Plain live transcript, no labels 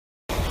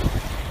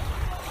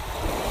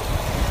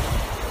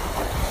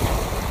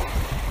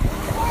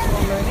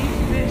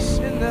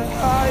the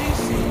high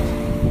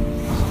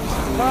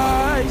seas.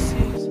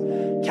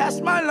 Pisces,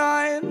 cast my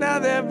line, now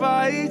they're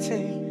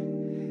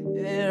biting.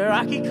 Yeah,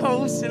 rocky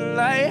coasts and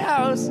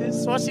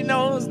lighthouses. What she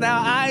knows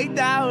now, I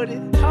doubt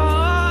it.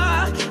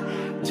 Talk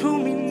to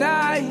me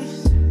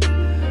nice.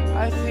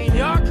 I think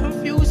your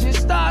confusion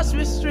starts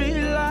with street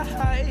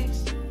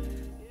lights.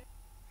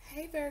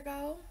 Hey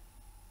Virgo,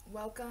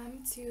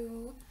 welcome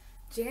to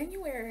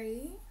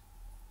January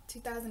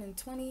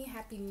 2020.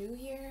 Happy New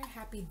Year,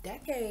 happy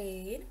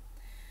decade.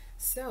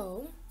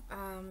 So,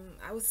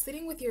 I was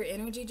sitting with your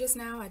energy just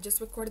now. I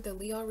just recorded the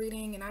Leo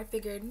reading and I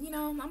figured,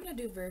 I'm gonna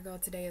do Virgo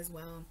today as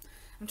well.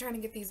 I'm trying to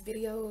get these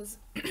videos,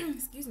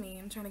 excuse me,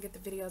 I'm trying to get the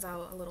videos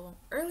out a little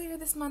earlier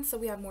this month so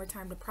we have more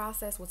time to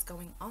process what's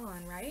going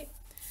on, right?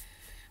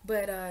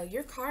 But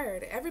your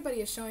card,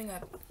 everybody is showing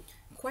up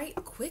quite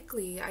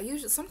quickly.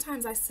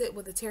 Sometimes I sit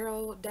with a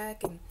tarot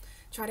deck and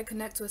try to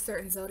connect to a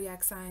certain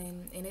zodiac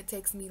sign, and it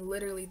takes me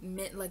literally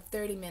like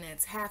 30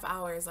 minutes, half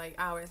hours, like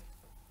hours.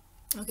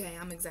 Okay,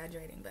 I'm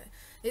exaggerating, but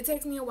it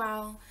takes me a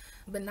while,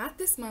 but not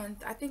this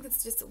month. I think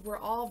it's just we're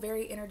all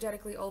very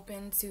energetically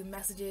open to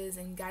messages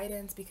and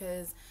guidance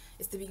because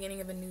it's the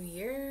beginning of a new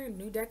year,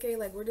 new decade.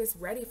 Like we're just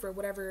ready for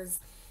whatever's,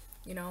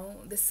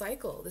 this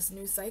cycle, this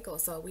new cycle.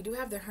 So we do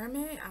have the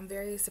Hermit. I'm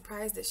very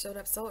surprised it showed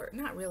up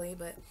not really,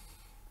 but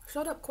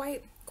showed up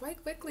quite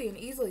quickly and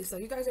easily. So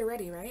you guys are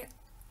ready, right?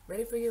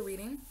 Ready for your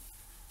reading.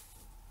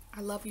 I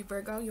love you,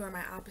 Virgo. You are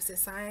my opposite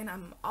sign.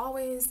 I'm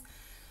always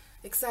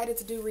excited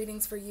to do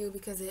readings for you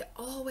because it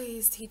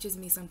always teaches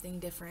me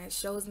something different. It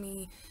shows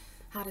me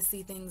how to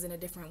see things in a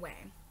different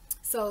way.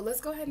 So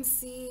let's go ahead and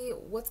see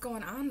what's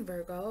going on,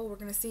 Virgo. We're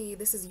going to see,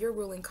 this is your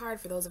ruling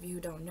card for those of you who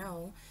don't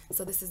know.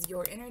 So this is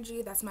your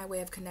energy. That's my way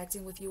of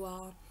connecting with you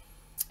all.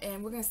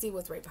 And we're going to see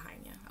what's right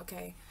behind you,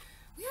 okay?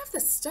 We have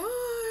the star.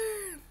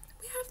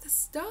 We have the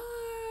star.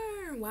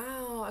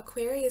 Wow,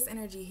 Aquarius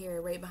energy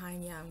here right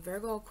behind you.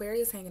 Virgo,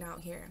 Aquarius hanging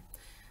out here.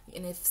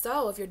 And if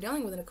you're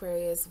dealing with an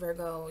Aquarius,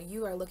 Virgo,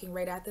 you are looking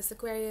right at this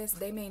Aquarius.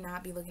 They may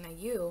not be looking at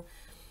you.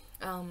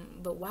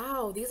 But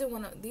wow,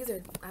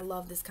 I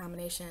love this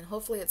combination.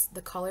 Hopefully it's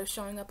the colors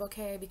showing up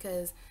okay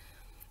because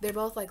they're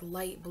both like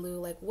light blue.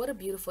 Like what a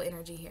beautiful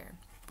energy here.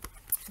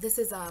 This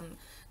is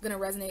gonna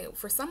resonate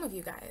for some of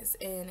you guys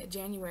in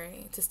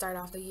January to start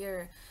off the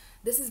year.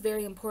 This is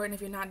very important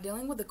if you're not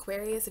dealing with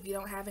Aquarius, if you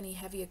don't have any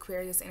heavy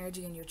Aquarius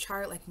energy in your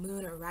chart like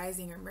moon or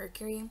rising or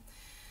Mercury,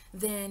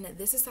 then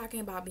this is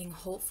talking about being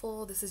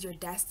hopeful. This is your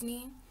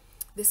destiny.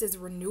 This is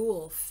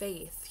renewal,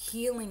 faith,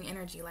 healing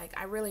energy. Like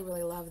I really,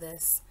 really love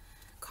this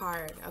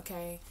card,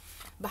 okay?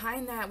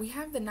 Behind that, we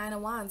have the Nine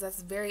of Wands.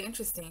 That's very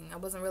interesting. I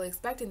wasn't really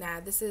expecting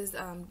that. This is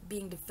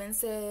being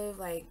defensive,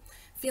 like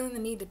feeling the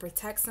need to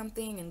protect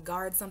something and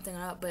guard something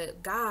up.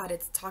 But God,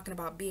 it's talking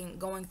about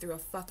going through a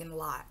fucking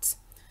lot.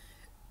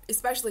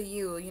 Especially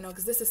you,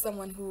 because this is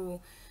someone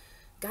who,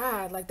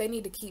 God, like they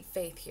need to keep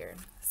faith here.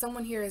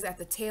 Someone here is at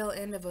the tail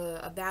end of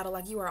a battle,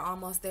 like you are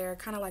almost there,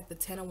 kind of like the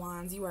Ten of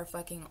Wands. You are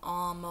fucking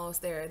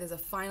almost there. There's a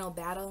final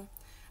battle.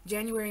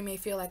 January may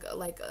feel like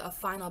a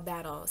final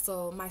battle.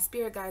 So my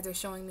spirit guides are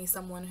showing me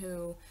someone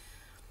who,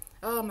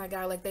 oh my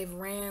God, like they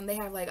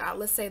have like,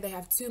 let's say they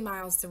have 2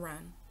 miles to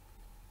run.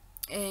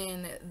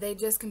 And they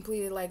just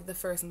completed like the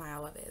first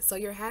mile of it. So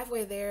you're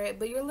halfway there,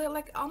 but you're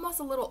like almost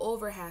a little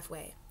over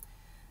halfway.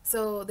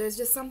 So there's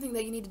just something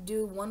that you need to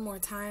do one more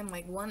time,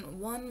 like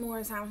one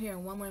more time here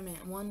and one more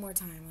minute, one more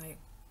time. Like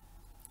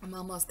I'm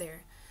almost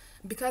there.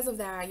 Because of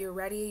that, you're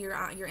ready.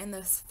 You're in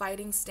this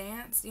fighting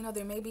stance.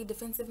 There may be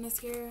defensiveness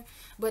here,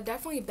 but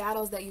definitely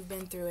battles that you've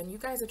been through, and you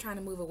guys are trying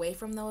to move away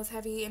from those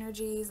heavy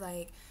energies,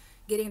 like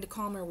getting to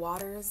calmer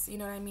waters. You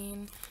know what I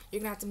mean?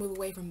 You're gonna have to move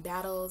away from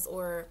battles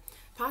or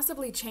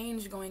possibly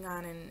change going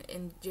on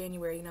in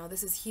January.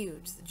 This is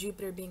huge.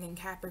 Jupiter being in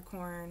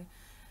Capricorn.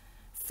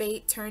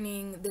 Fate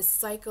turning this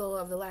cycle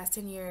of the last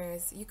 10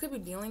 years. You could be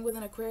dealing with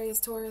an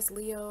Aquarius, Taurus,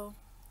 Leo,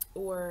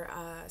 or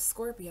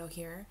Scorpio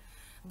here.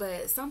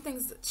 But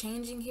something's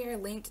changing here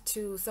linked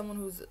to someone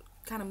who's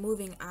kind of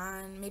moving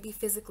on, maybe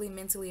physically,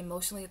 mentally,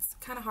 emotionally. It's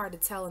kind of hard to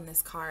tell in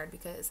this card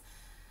because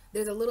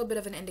there's a little bit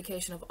of an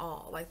indication of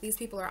all. Like these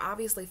people are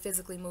obviously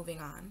physically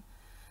moving on.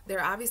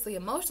 They're obviously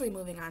emotionally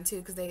moving on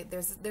too because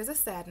there's a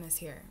sadness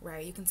here,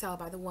 right? You can tell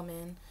by the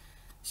woman.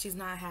 She's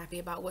not happy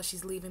about what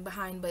she's leaving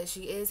behind, but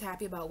she is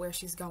happy about where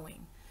she's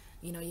going.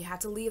 You have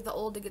to leave the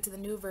old to get to the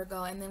new,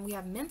 Virgo. And then we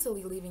have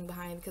mentally leaving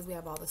behind because we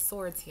have all the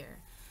swords here.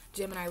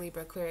 Gemini,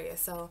 Libra,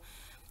 Aquarius. So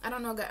I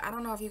don't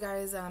know if you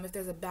guys, if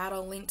there's a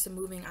battle linked to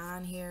moving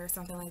on here or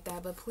something like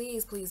that. But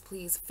please, please,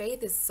 please,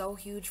 faith is so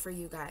huge for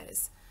you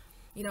guys.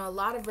 A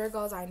lot of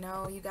Virgos, I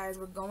know you guys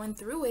were going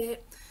through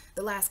it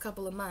the last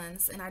couple of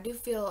months. And I do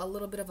feel a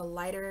little bit of a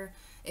lighter,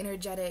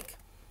 energetic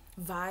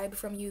vibe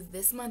from you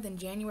this month in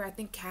January. I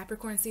think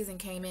Capricorn season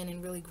came in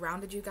and really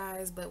grounded you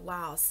guys, but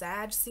wow,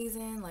 Sag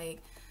season, like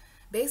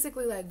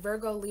basically like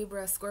Virgo,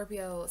 Libra,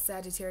 Scorpio,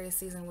 Sagittarius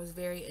season was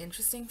very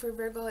interesting for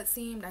Virgo. It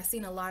seemed I've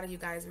seen a lot of you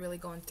guys really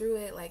going through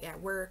it, like at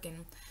work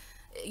and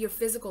your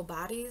physical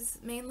bodies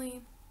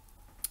mainly.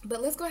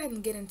 But let's go ahead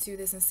and get into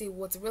this and see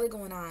what's really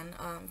going on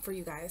for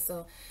you guys.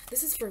 So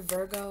this is for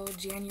Virgo,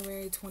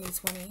 January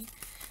 2020.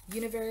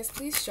 Universe,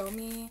 please show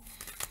me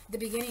the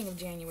beginning of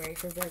January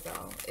for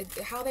Virgo.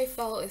 How they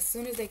felt as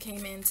soon as they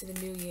came into the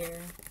new year.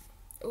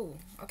 Ooh,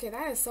 okay,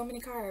 that is so many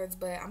cards,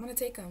 but I'm going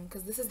to take them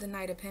because this is the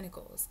Knight of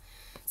Pentacles.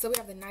 So we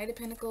have the Knight of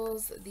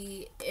Pentacles,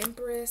 the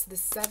Empress, the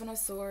Seven of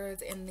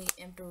Swords, and the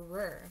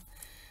Emperor.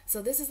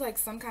 So this is like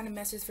some kind of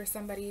message for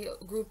somebody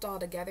grouped all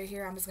together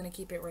here. I'm just going to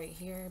keep it right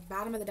here.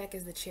 Bottom of the deck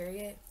is the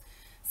Chariot.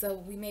 So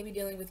we may be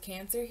dealing with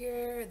Cancer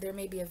here. There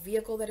may be a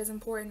vehicle that is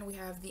important. We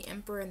have the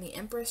Emperor and the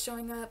Empress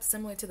showing up,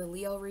 similar to the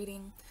Leo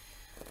reading.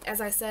 As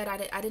I said,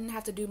 I didn't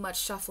have to do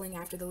much shuffling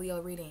after the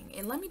Leo reading.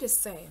 And let me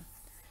just say,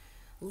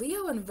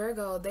 Leo and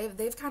Virgo,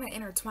 they've kind of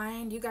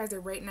intertwined. You guys are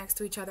right next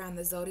to each other on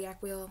the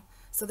zodiac wheel.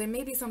 So there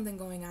may be something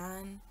going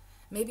on.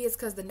 Maybe it's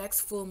because the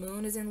next full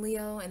moon is in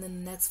Leo, and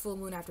then the next full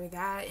moon after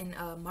that in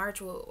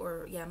March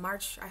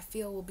March I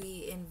feel will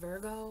be in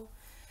Virgo.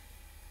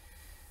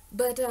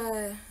 But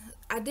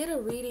I did a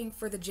reading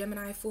for the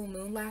Gemini full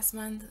moon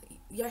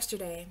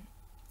yesterday,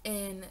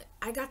 and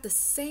I got the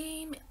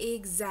same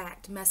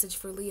exact message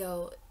for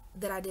Leo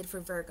that I did for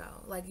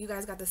Virgo. Like, you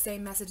guys got the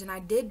same message, and I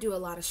did do a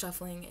lot of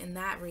shuffling in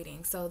that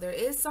reading. So there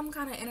is some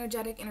kind of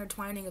energetic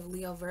intertwining of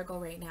Leo Virgo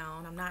right now,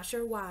 and I'm not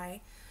sure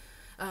why.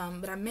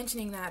 But I'm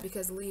mentioning that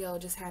because Leo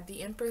just had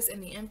the Empress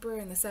and the Emperor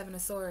and the Seven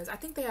of Swords. I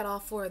think they had all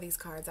four of these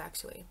cards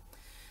actually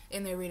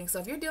in their reading. So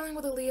if you're dealing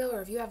with a Leo,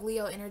 or if you have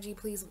Leo energy,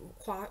 please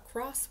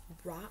cross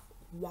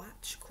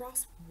watch.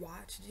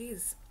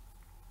 Jeez.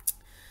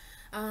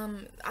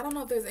 I don't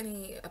know if there's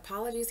any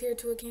apologies here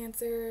to a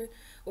Cancer,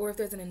 or if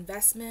there's an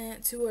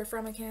investment to or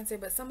from a Cancer,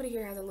 but somebody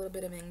here has a little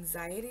bit of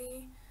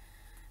anxiety.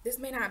 This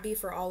may not be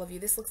for all of you.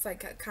 This looks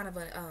like kind of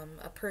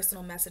a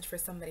personal message for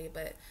somebody,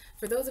 but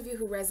for those of you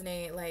who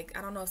resonate, like,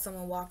 I don't know if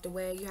someone walked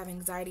away, you have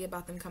anxiety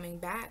about them coming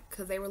back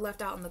because they were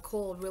left out in the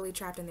cold, really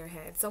trapped in their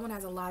head. Someone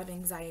has a lot of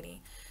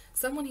anxiety.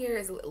 Someone here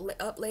is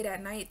up late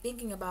at night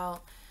thinking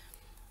about,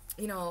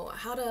 you know,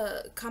 how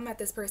to come at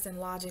this person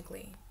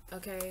logically,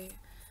 okay?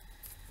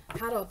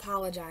 How to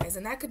apologize.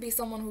 And that could be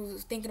someone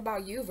who's thinking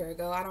about you,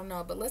 Virgo. I don't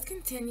know, but let's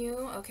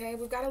continue, okay?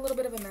 We've got a little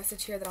bit of a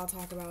message here that I'll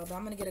talk about, but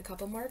I'm going to get a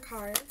couple more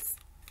cards.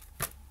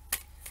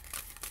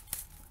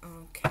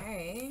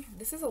 Okay,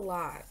 this is a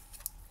lot.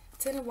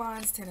 Ten of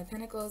Wands, Ten of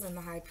Pentacles, and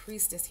the High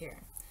Priestess here.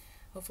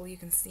 Hopefully you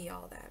can see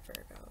all that,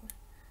 Virgo.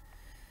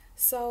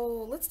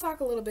 So let's talk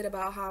a little bit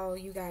about how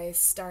you guys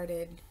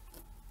started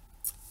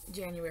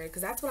January,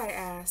 because that's what I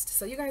asked.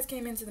 So you guys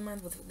came into the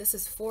month with, this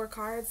is 4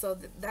 cards, so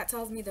that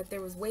tells me that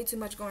there was way too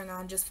much going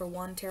on just for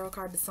one tarot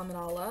card to sum it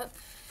all up.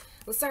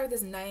 Let's start with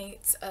this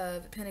Knight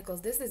of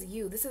Pentacles. This is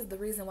you. This is the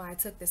reason why I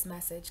took this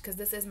message, because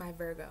this is my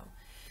Virgo.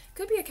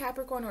 Could be a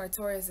Capricorn or a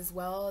Taurus as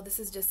well. This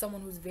is just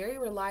someone who's very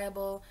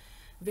reliable,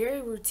 very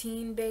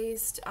routine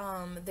based.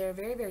 They're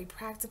very, very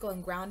practical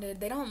and grounded.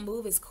 They don't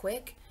move as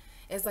quick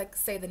as, like,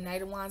 say, the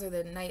Knight of Wands or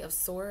the Knight of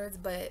Swords,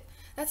 but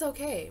that's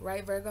okay,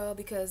 right, Virgo?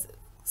 Because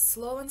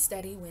slow and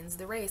steady wins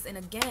the race. And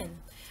again,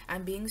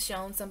 I'm being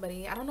shown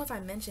somebody, I don't know if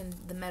I mentioned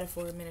the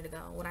metaphor a minute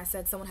ago when I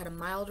said someone had a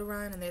mile to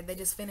run and they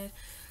just finished.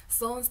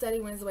 Slow and steady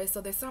wins the way.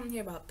 So there's something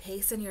here about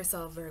pacing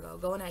yourself, Virgo,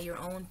 going at your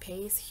own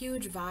pace.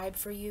 Huge vibe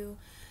for you.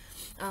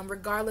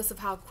 Regardless of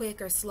how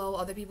quick or slow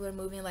other people are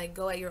moving, like,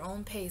 go at your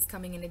own pace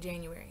coming into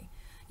January.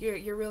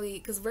 You're really,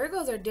 because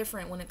Virgos are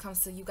different when it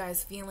comes to you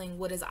guys feeling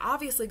what is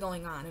obviously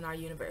going on in our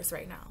universe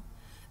right now.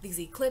 These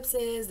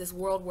eclipses, this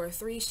World War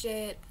III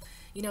shit.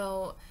 You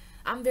know,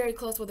 I'm very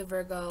close with a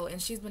Virgo,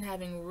 and she's been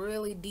having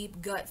really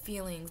deep gut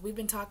feelings. We've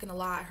been talking a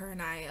lot, her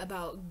and I,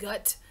 about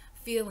gut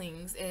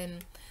feelings.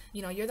 And,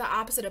 you know, you're the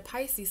opposite of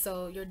Pisces,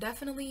 so you're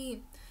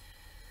definitely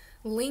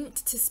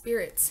linked to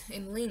spirits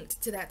and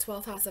linked to that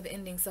 12th house of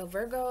ending. So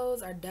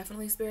Virgos are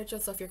definitely spiritual.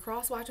 So if you're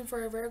cross watching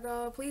for a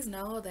Virgo, please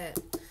know that,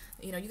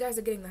 you know, you guys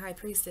are getting the High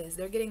Priestess.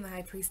 They're getting the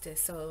High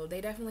Priestess. So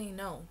they definitely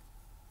know.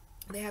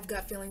 They have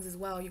gut feelings as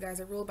well. You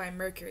guys are ruled by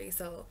Mercury,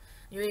 so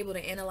you're able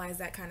to analyze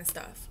that kind of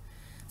stuff.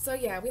 So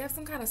yeah, we have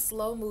some kind of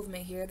slow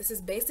movement here. This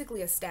is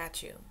basically a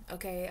statue,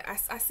 okay?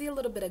 I see a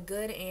little bit of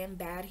good and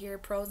bad here,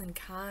 pros and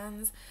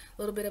cons,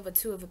 a little bit of a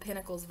Two of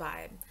Pentacles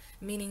vibe,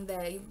 meaning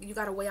that you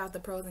got to weigh out the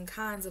pros and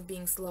cons of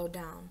being slowed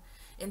down.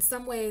 In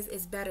some ways,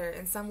 it's better.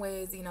 In some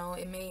ways, you know,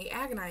 it may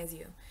agonize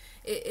you.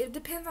 It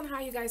depends on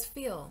how you guys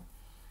feel.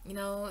 You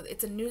know,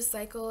 it's a new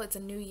cycle, it's a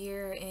new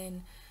year,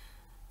 and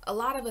a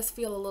lot of us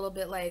feel a little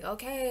bit like,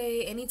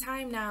 okay,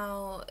 anytime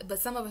now, but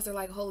some of us are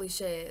like, holy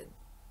shit,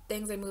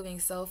 things are moving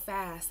so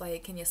fast,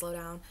 like, can you slow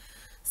down?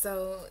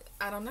 So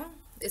I don't know.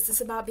 It's just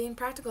about being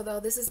practical, though.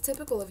 This is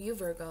typical of you,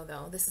 Virgo,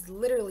 though. This is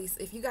literally,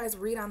 if you guys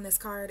read on this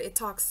card, it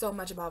talks so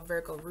much about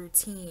Virgo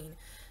routine,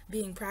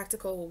 being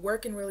practical,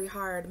 working really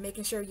hard,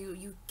 making sure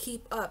you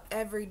keep up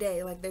every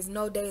day. Like, there's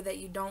no day that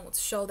you don't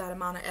show that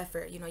amount of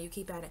effort. You know, you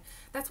keep at it.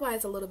 That's why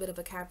it's a little bit of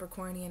a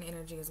Capricornian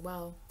energy as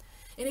well.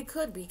 And it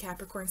could be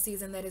Capricorn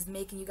season that is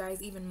making you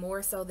guys even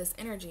more so this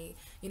energy.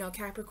 You know,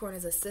 Capricorn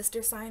is a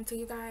sister sign to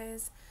you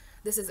guys.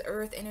 This is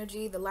Earth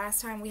energy. The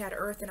last time we had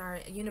Earth in our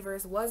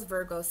universe was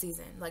Virgo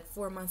season, like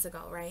 4 months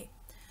ago, right?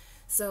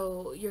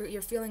 So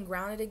you're feeling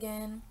grounded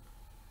again,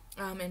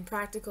 and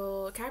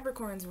practical.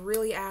 Capricorns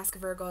really ask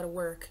Virgo to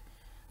work,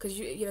 because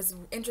you know, it's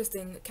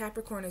interesting.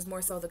 Capricorn is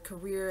more so the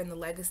career and the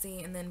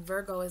legacy, and then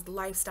Virgo is the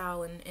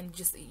lifestyle and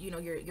just, you know,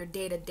 your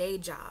day-to-day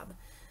job.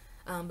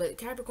 But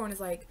Capricorn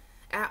is like,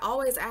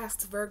 always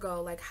asks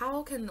Virgo, like,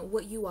 how can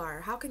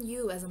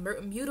you as a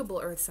mutable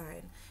earth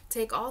sign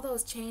take all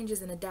those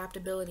changes and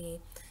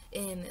adaptability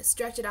and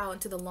stretch it out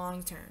into the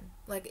long term?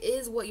 Like,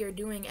 is what you're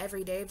doing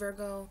every day,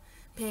 Virgo,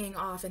 paying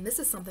off? And this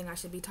is something I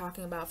should be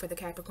talking about for the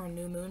Capricorn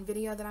new moon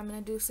video that I'm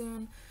going to do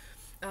soon.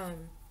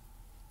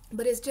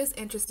 But it's just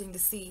interesting to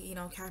see, you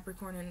know,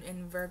 Capricorn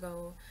and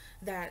Virgo,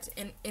 that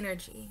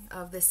energy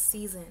of this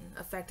season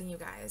affecting you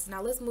guys.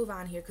 Now let's move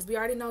on here, because we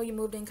already know you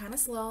moved in kind of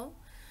slow.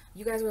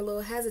 You guys were a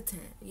little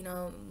hesitant, you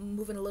know,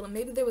 moving a little.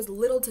 Maybe there was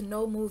little to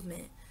no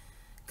movement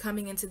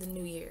coming into the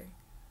new year,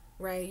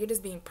 right? You're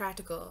just being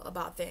practical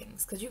about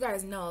things, because you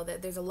guys know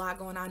that there's a lot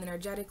going on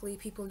energetically.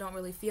 People don't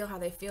really feel how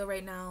they feel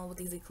right now with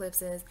these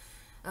eclipses.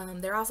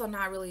 They're also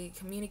not really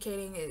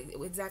communicating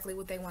exactly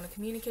what they want to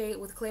communicate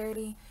with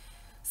clarity.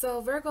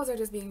 So Virgos are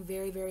just being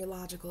very, very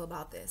logical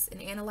about this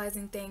and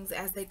analyzing things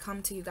as they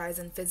come to you guys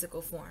in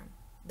physical form.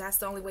 That's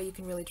the only way you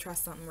can really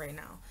trust something right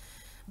now.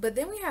 But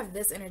then we have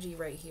this energy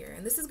right here,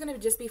 and this is going to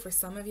just be for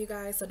some of you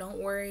guys, so don't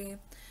worry.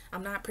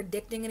 I'm not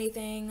predicting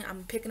anything.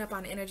 I'm picking up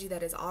on energy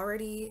that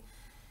already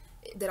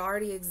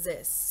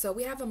exists. So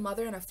we have a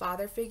mother and a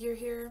father figure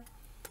here.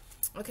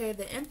 Okay,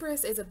 the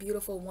Empress is a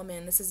beautiful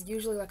woman. This is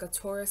usually like a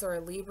Taurus or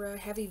a Libra.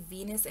 Heavy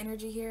Venus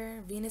energy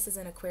here. Venus is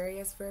in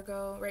Aquarius,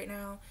 Virgo right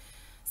now.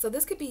 So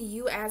this could be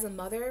you as a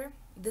mother.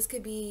 This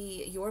could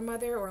be your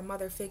mother or a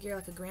mother figure,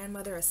 like a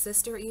grandmother, a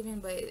sister even,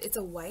 but it's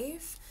a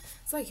wife.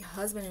 It's like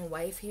husband and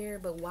wife here,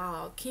 but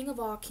wow. King of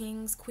all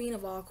kings, queen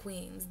of all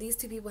queens. These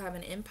two people have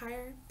an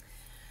empire.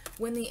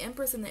 When the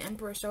Empress and the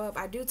Emperor show up,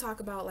 I do talk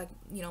about, like,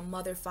 you know,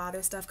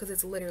 mother-father stuff, because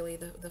it's literally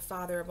the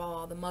father of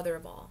all, the mother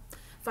of all.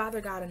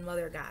 Father God and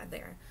mother God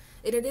there.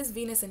 It is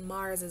Venus and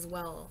Mars as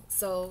well.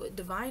 So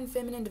divine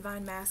feminine,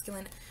 divine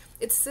masculine.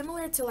 It's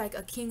similar to like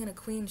a king and a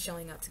queen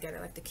showing up together,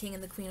 like the king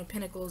and the queen of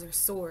pentacles or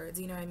swords,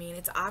 you know what I mean?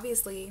 It's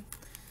obviously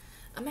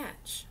a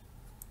match.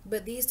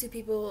 But these two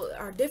people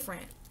are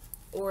different.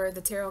 Or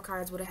the tarot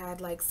cards would have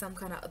had like some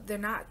kind of, they're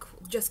not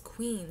just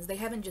queens. They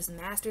haven't just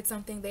mastered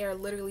something. They are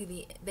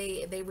literally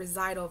they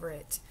reside over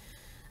it.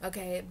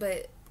 Okay,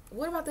 but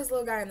what about this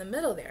little guy in the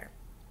middle there?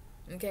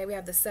 Okay, we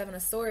have the Seven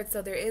of Swords.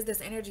 So there is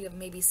this energy of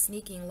maybe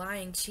sneaking,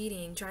 lying,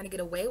 cheating, trying to get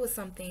away with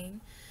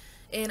something.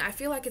 And I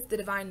feel like it's the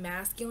divine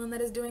masculine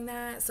that is doing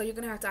that. So you're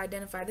going to have to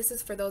identify. This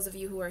is for those of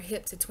you who are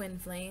hip to twin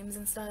flames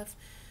and stuff.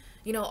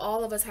 You know,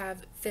 all of us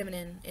have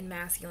feminine and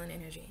masculine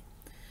energy.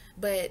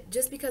 But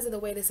just because of the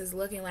way this is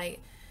looking,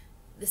 like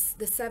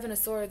the Seven of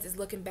Swords is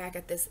looking back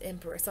at this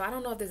Emperor. So I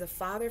don't know if there's a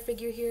father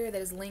figure here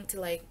that is linked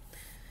to like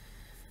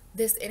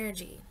this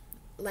energy.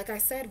 Like I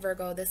said,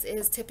 Virgo, this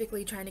is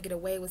typically trying to get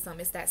away with something.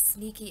 It's that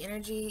sneaky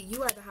energy.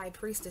 You are the High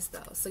Priestess,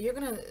 though. So you're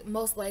going to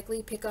most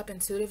likely pick up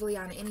intuitively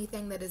on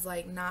anything that is,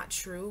 like, not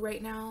true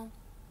right now.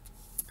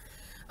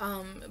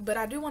 But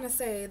I do want to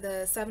say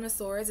the Seven of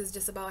Swords is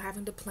just about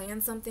having to plan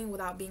something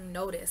without being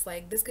noticed.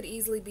 Like, this could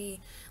easily be,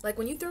 like,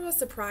 when you throw a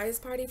surprise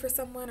party for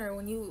someone, or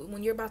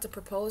when you're about to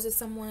propose to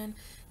someone,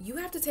 you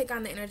have to take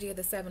on the energy of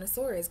the Seven of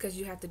Swords, because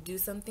you have to do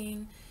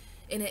something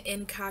in an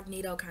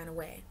incognito kind of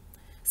way.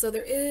 So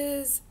there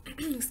is,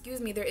 excuse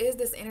me, there is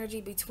this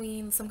energy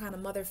between some kind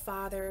of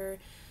mother-father,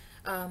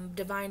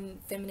 divine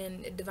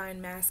feminine, divine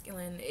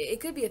masculine.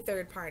 It could be a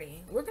third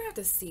party. We're going to have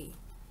to see.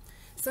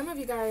 Some of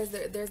you guys,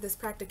 there's this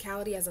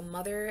practicality as a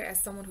mother,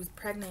 as someone who's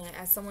pregnant,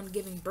 as someone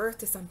giving birth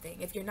to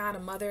something. If you're not a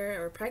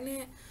mother or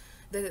pregnant,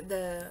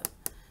 the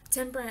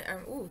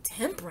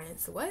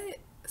temperance, what?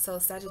 So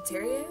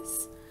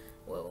Sagittarius?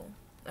 Whoa.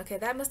 Okay,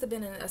 that must have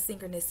been a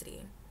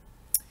synchronicity.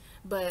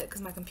 But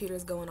because my computer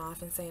is going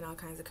off and saying all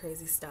kinds of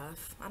crazy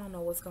stuff. I don't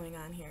know what's going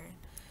on here.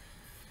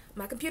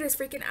 My computer's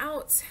freaking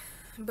out.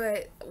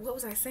 But what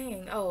was I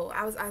saying? Oh,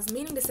 I was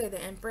meaning to say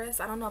the Empress.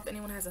 I don't know if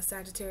anyone has a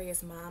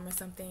Sagittarius mom or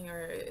something,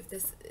 or if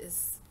this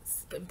is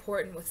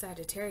important with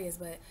Sagittarius,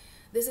 but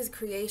this is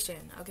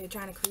creation. Okay,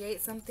 trying to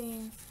create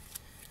something.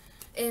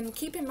 And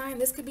keep in mind,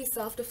 this could be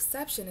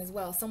self-deception as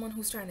well. Someone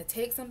who's trying to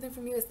take something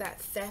from you is that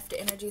theft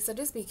energy. So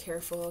just be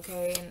careful,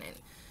 okay? And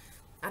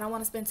I don't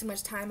want to spend too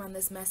much time on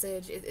this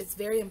message. It's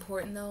very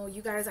important, though.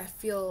 You guys, I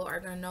feel,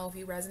 are going to know if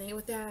you resonate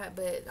with that.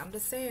 But I'm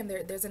just saying,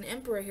 there's an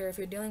Emperor here. If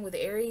you're dealing with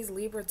Aries,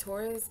 Libra,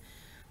 Taurus,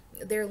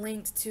 they're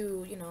linked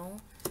to, you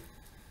know,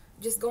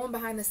 just going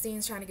behind the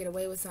scenes, trying to get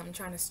away with something,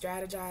 trying to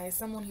strategize.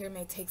 Someone here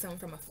may take something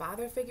from a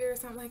father figure or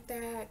something like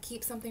that,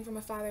 keep something from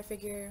a father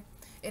figure,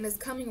 and is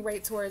coming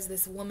right towards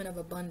this woman of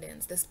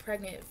abundance, this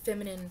pregnant,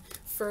 feminine,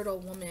 fertile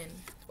woman,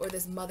 or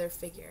this mother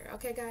figure.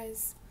 Okay,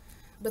 guys?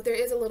 But there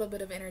is a little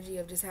bit of energy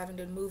of just having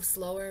to move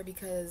slower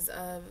because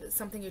of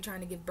something you're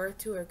trying to give birth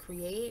to or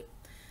create.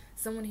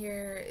 Someone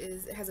here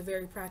has a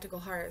very practical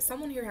heart.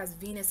 Someone here has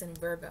Venus in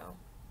Virgo.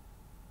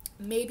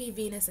 Maybe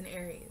Venus in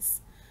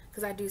Aries,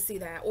 because I do see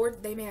that. Or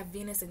they may have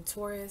Venus in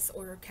Taurus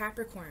or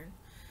Capricorn.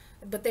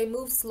 but they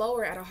move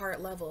slower at a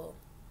heart level.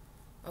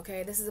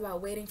 Okay, this is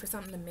about waiting for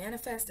something to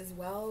manifest as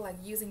well, like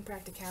using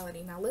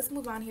practicality. Now let's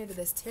move on here to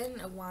this 10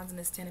 of Wands and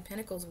this 10 of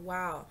Pentacles.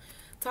 Wow.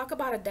 Talk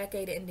about a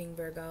decade ending,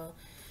 Virgo.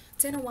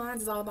 10 of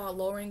Wands is all about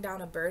lowering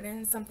down a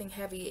burden, something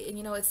heavy. And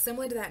you know, it's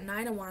similar to that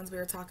 9 of Wands we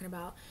were talking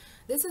about.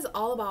 This is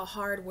all about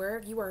hard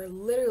work. You are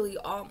literally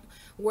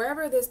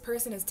wherever this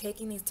person is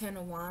taking these 10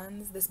 of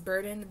Wands, this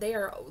burden, they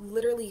are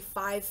literally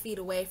 5 feet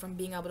away from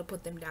being able to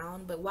put them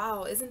down. But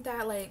wow, isn't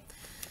that like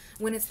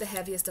when it's the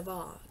heaviest of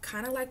all?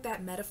 Kind of like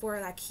that metaphor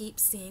that I keep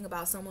seeing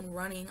about someone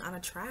running on a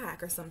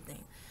track or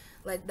something.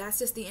 Like, that's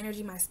just the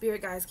energy my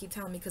spirit guides keep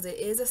telling me, because it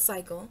is a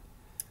cycle.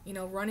 You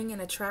know, running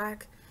in a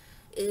track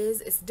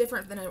it's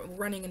different than a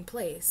running in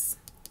place,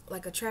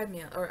 like a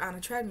treadmill, or on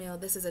a treadmill.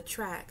 This is a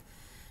track.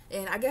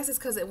 And I guess it's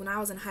because when I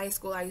was in high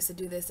school, I used to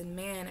do this, and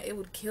man, it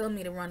would kill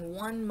me to run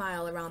 1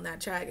 mile around that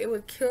track. It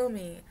would kill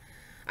me.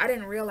 I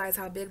didn't realize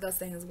how big those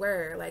things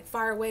were. Like,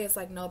 far away, it's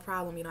like no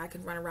problem, you know, I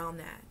could run around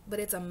that. But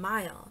it's a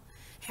mile.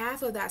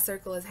 Half of that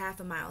circle is half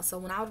a mile. So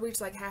when I would reach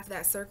like half of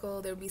that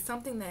circle, there would be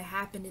something that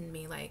happened in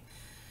me, like,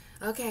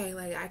 okay,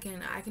 like I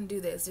can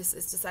do this.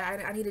 It's just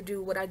I need to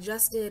do what I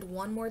just did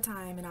one more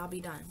time and I'll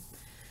be done.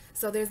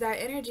 So there's that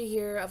energy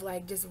here of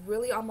like just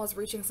really almost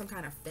reaching some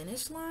kind of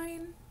finish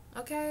line.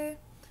 Okay,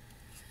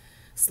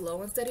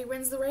 slow and steady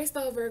wins the race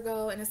though,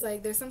 Virgo. And it's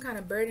like there's some kind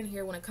of burden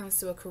here when it comes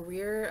to a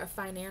career, a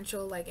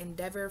financial like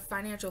endeavor,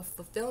 financial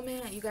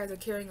fulfillment. You guys are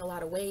carrying a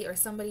lot of weight, or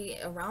somebody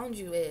around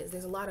you is.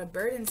 There's a lot of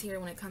burdens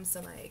here when it comes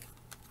to like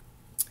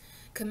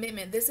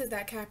commitment. This is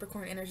that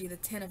Capricorn energy, the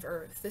 10 of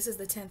Earth. This is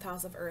the 10th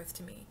house of Earth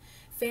to me.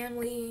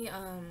 Family,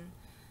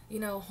 you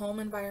know, home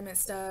environment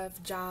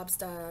stuff, job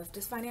stuff,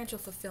 just financial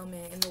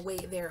fulfillment and the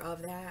weight there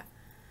of that.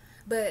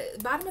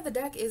 But bottom of the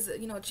deck is,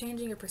 you know,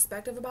 changing your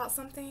perspective about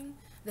something.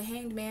 The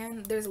Hanged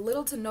Man, there's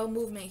little to no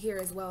movement here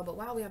as well. But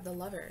wow, we have the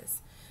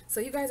Lovers. So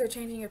you guys are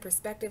changing your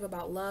perspective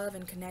about love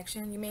and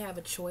connection. You may have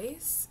a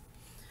choice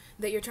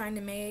that you're trying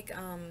to make.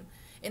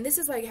 And this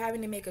is like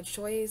having to make a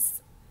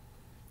choice.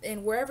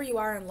 And wherever you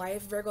are in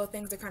life, Virgo,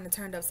 things are kind of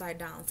turned upside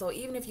down. So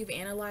even if you've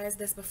analyzed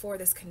this before,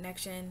 this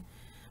connection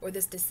or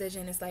this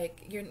decision, it's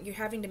like you're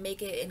having to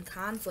make it in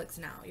conflict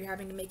now. You're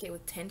having to make it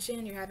with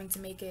tension. You're having to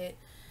make it,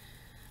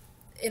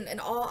 and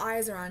all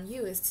eyes are on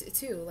you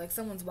too. Like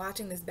someone's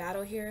watching this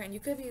battle here, and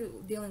you could be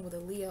dealing with a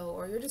Leo,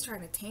 or you're just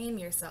trying to tame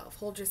yourself,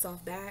 hold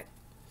yourself back.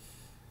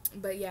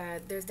 But yeah,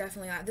 there's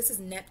definitely this is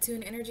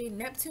Neptune energy.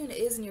 Neptune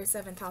is in your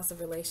 7th house of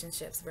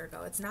relationships,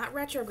 Virgo. It's not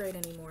retrograde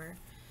anymore.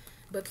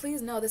 But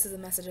please know this is a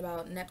message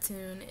about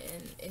Neptune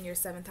in your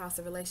 7th house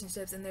of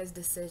relationships, and there's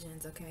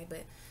decisions, okay?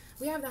 But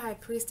we have the High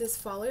Priestess,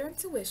 follow your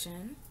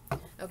intuition,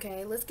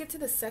 okay? Let's get to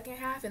the second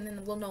half, and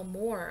then we'll know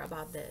more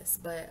about this.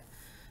 But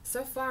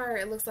so far,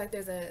 it looks like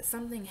there's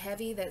something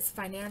heavy that's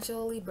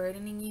financially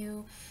burdening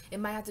you. It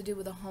might have to do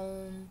with a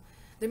home.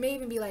 There may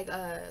even be like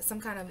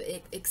some kind of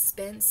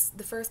expense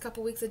the first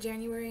couple weeks of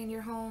January in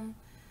your home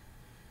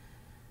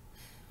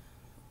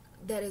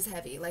that is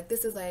heavy. Like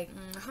this is like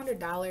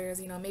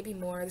 $100, you know, maybe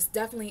more. It's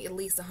definitely at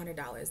least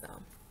 $100 though.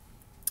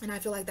 And I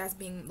feel like that's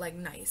being like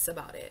nice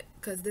about it,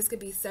 because this could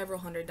be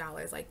several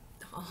 $100s, like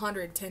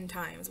 110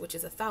 times, which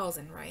is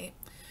 1,000, right?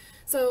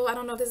 So I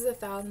don't know if this is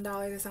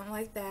 $1,000 or something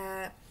like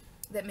that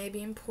may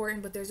be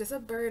important, but there's just a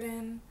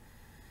burden.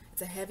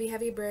 It's a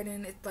heavy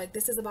burden. It's like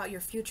this is about your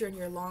future and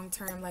your long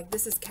term. Like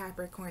this is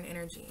Capricorn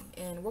energy,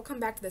 and we'll come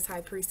back to this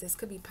High Priestess.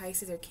 Could be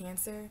Pisces or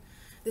Cancer.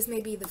 This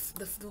may be the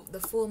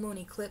full moon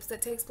eclipse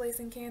that takes place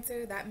in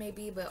Cancer. That may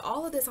be, but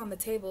all of this on the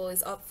table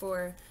is up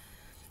for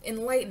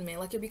enlightenment.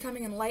 Like you're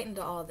becoming enlightened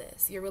to all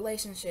this. Your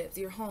relationships,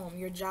 your home,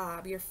 your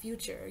job, your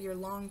future, your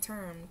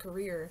long-term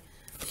career.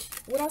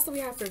 What else do we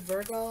have for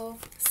Virgo?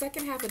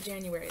 Second half of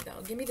January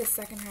though. Give me the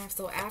second half.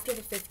 So after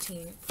the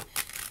 15th.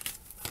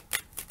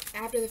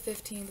 After the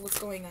 15th, what's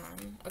going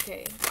on?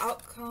 Okay,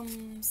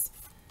 outcomes.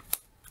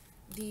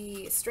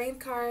 The Strength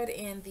card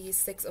and the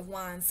 6 of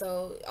Wands.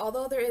 So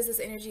although there is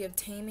this energy of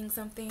taming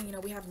something, you know,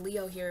 we have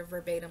Leo here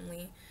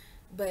verbatimly,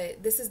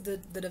 but this is the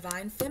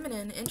divine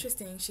feminine.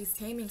 Interesting, she's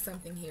taming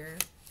something here.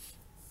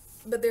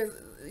 But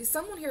there's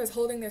someone here is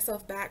holding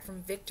themselves back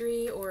from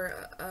victory,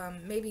 or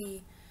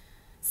maybe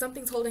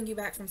something's holding you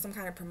back from some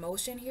kind of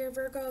promotion here,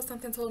 Virgo.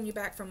 Something's holding you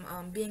back from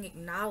being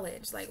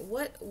acknowledged. Like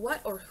what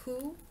or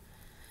who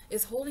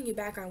is holding you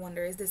back, I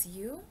wonder? Is this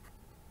you?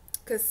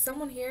 Because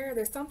someone here,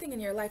 there's something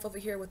in your life over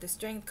here with the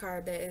Strength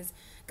card that is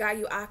got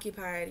you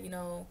occupied, you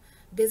know,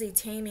 busy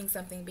taming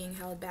something being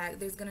held back.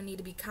 There's going to need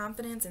to be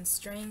confidence and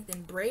strength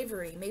and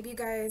bravery. Maybe you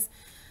guys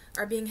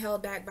are being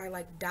held back by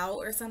like doubt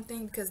or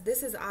something, because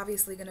this is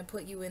obviously going to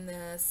put you in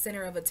the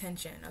center of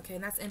attention. Okay,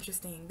 and that's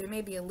interesting. There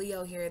may be a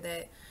Leo here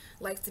that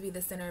likes to be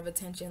the center of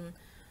attention.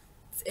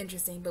 It's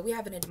interesting. But we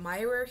have an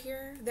admirer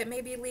here that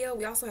may be Leo.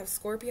 We also have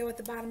Scorpio at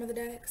the bottom of the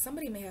deck.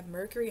 Somebody may have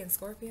Mercury and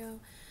Scorpio,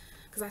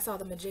 because I saw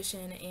the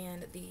Magician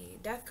and the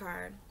Death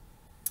card.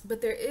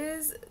 But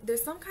there's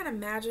some kind of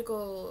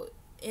magical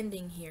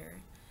ending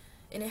here,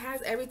 and it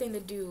has everything to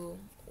do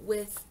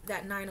with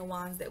that 9 of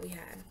Wands that we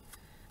had.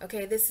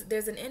 Okay,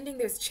 there's an ending,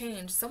 there's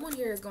change. Someone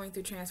here is going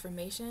through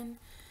transformation,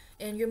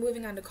 And you're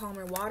moving on to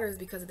calmer waters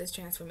because of this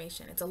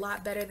transformation. It's a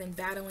lot better than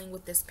battling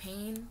with this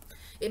pain.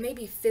 It may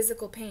be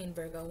physical pain,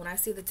 Virgo. When I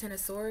see the Ten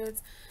of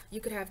Swords, you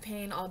could have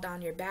pain all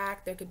down your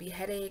back. There could be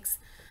headaches.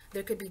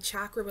 There could be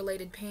chakra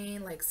related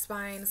pain like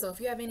spine. So if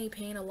you have any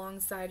pain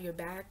alongside your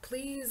back,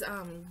 please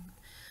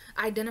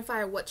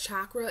identify what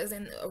chakra is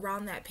in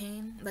around that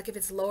pain. Like if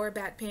it's lower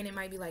back pain, it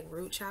might be like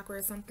root chakra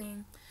or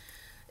something.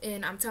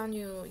 And I'm telling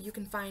you, you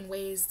can find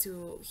ways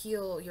to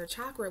heal your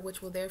chakra,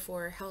 which will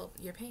therefore help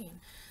your pain.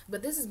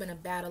 But this has been a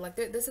battle. Like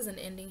this is an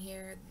ending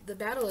here. The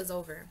battle is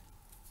over.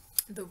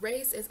 The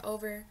race is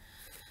over.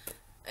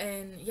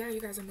 And yeah,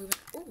 you guys are moving.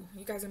 Ooh,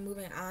 you guys are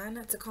moving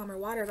on to calmer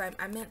waters.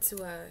 I meant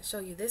to show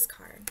you this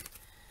card.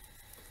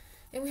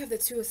 And we have the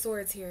Two of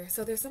Swords here.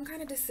 So there's some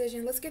kind of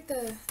decision. Let's get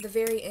the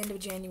very end of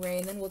January,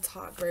 and then we'll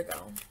talk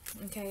Virgo.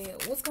 Okay,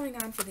 what's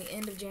going on for the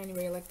end of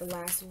January, like the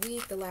last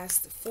week, the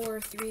last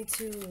 4, 3,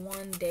 2,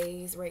 1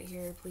 days right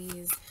here,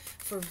 please,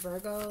 for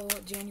Virgo,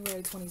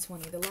 January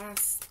 2020. The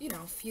last,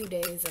 few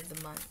days of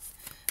the month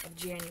of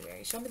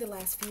January. Show me the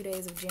last few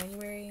days of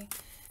January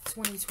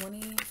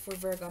 2020 for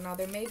Virgo. Now,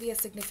 there may be a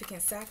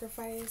significant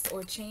sacrifice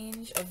or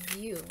change of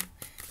view,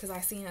 because I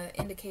see an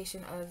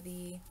indication of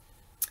the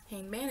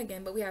Hanged Man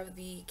again, but we have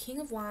the King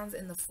of Wands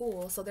and the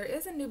Fool. So there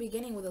is a new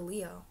beginning with a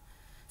Leo.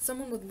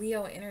 Someone with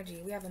Leo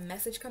energy. We have a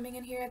message coming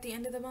in here at the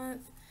end of the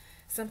month.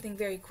 Something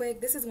very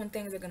quick. This is when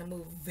things are going to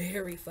move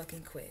very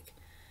fucking quick.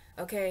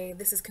 Okay,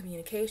 this is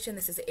communication.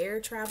 This is air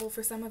travel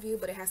for some of you,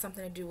 but it has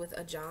something to do with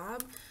a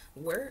job,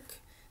 work.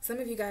 Some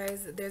of you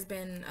guys, there's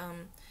been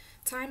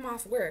time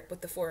off work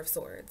with the Four of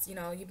Swords.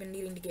 You've been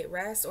needing to get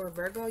rest, or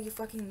Virgo, you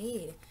fucking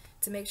need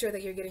to make sure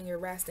that you're getting your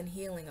rest and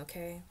healing,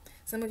 okay?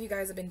 Some of you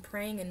guys have been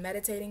praying and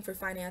meditating for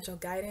financial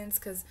guidance,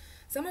 because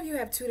some of you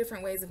have 2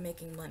 different ways of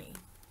making money.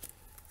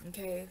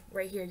 Okay,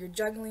 right here, you're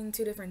juggling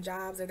 2 different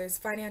jobs, or there's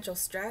financial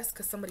stress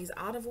because somebody's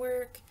out of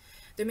work.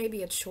 There may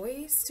be a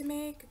choice to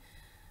make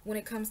when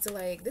it comes to,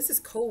 like, this is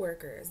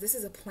co-workers. This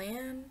is a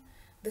plan.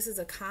 This is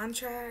a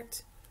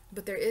contract.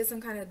 But there is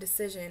some kind of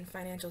decision,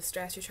 financial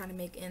stress. You're trying to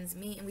make ends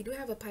meet. And we do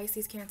have a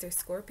Pisces, Cancer,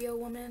 Scorpio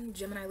woman,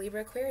 Gemini,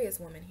 Libra, Aquarius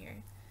woman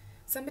here.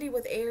 Somebody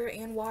with air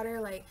and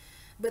water, like...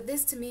 But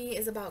this to me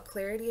is about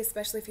clarity,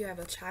 especially if you have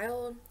a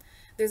child.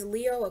 There's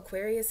Leo,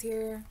 Aquarius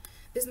here.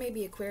 This may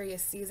be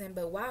Aquarius season,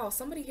 but wow,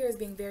 somebody here is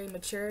being very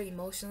mature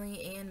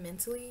emotionally and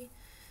mentally.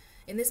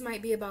 And this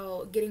might be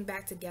about getting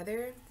back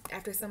together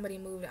after somebody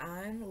moved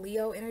on.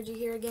 Leo energy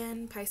here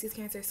again, Pisces,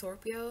 Cancer,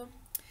 Scorpio.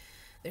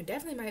 There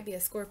definitely might be a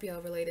Scorpio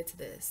related to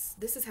this.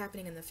 This is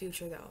happening in the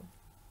future though.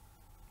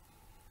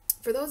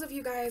 For those of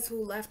you guys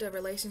who left a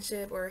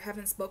relationship or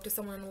haven't spoke to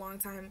someone in a long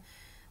time,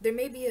 there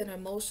may be an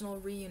emotional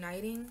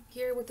reuniting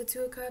here with the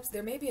Two of Cups.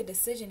 There may be a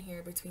decision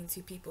here between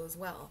 2 people as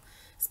well,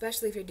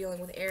 especially if you're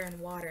dealing with air and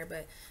water.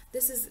 But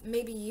this is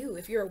maybe you.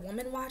 If you're a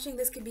woman watching,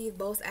 this could be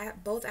both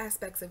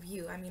aspects of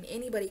you. I mean,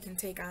 anybody can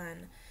take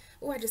on.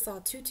 Oh, I just saw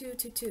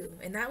 2222,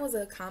 and that was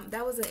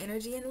an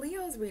energy in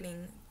Leo's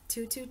reading,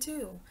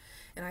 222.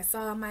 And I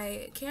saw on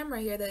my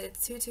camera here that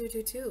it's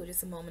 2222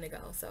 just a moment ago.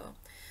 So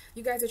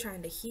you guys are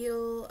trying to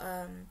heal.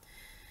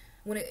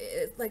 When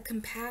it's like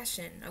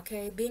compassion,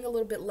 okay, being a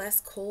little bit less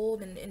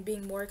cold and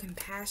being more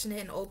compassionate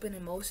and open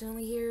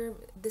emotionally here,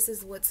 this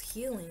is what's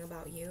healing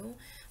about you.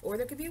 Or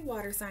there could be a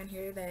water sign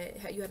here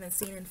that you haven't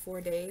seen in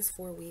 4 days,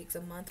 4 weeks,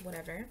 a month,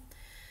 whatever.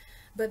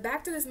 But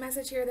back to this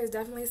message here, there's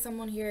definitely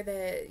someone here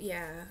that,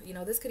 yeah,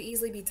 this could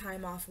easily be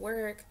time off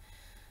work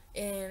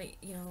and,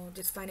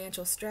 just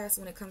financial stress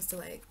when it comes to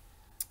like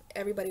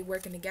everybody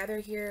working together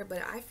here.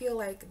 But I feel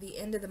like the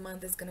end of the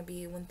month is going to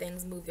be when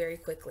things move very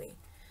quickly.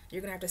 You're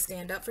going to have to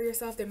stand up for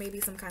yourself. There may be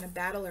some kind of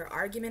battle or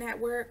argument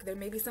at work. There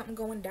may be something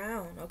going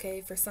down,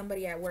 okay, for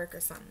somebody at work or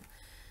something.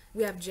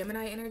 We have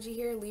Gemini energy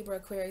here, Libra,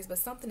 Aquarius, but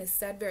something is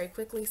said very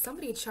quickly.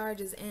 Somebody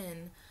charges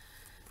in,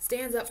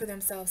 stands up for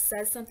themselves,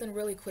 says something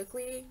really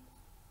quickly.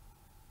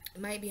 It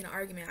might be an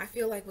argument. I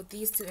feel like with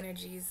these 2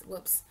 energies,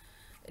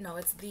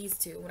 it's these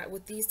 2.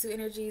 With these 2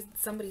 energies,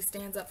 somebody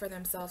stands up for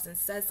themselves and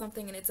says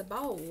something, and it's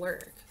about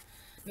work.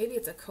 Maybe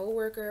it's a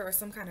co-worker or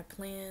some kind of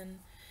plan.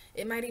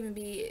 It might even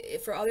be,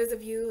 for others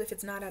of you, if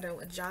it's not at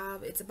a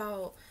job, it's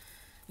about,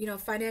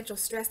 financial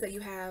stress that you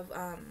have.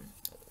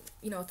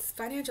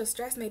 Financial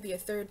stress may be a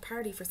third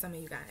party for some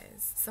of you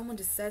guys. Someone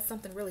just said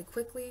something really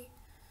quickly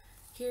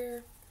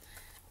here.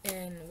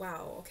 And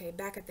wow, okay,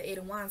 back at the 8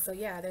 of Wands. So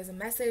yeah, there's a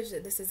message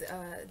that this is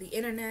the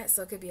internet.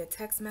 So it could be a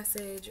text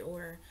message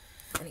or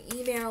an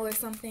email or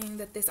something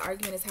that this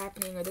argument is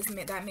happening, or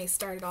that may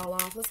start it all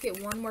off. Let's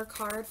get one more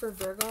card for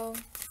Virgo.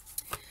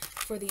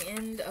 For the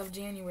end of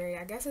January,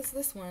 I guess it's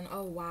this one.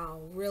 Oh wow,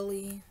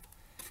 really?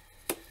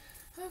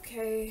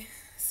 Okay,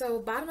 so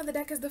bottom of the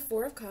deck is the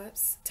 4 of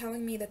Cups,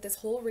 telling me that this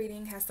whole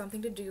reading has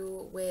something to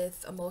do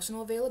with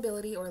emotional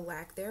availability or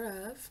lack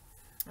thereof.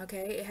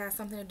 Okay, it has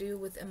something to do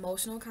with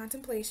emotional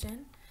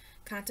contemplation,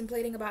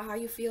 contemplating about how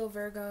you feel,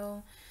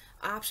 Virgo,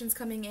 options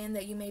coming in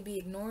that you may be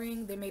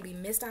ignoring. There may be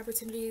missed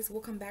opportunities. We'll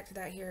come back to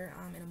that here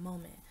in a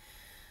moment.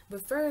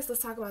 But first,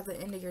 let's talk about the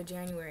end of your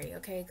January,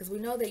 okay? Because we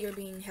know that you're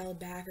being held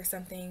back or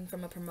something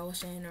from a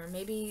promotion, or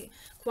maybe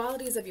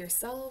qualities of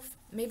yourself.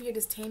 Maybe you're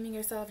just taming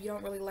yourself. You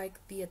don't really like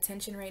the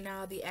attention right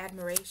now, the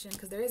admiration,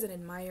 because there is an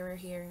admirer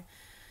here.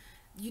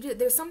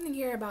 There's something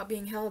here about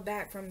being held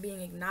back from being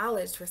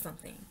acknowledged for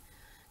something.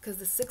 Because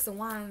the Six of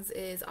Wands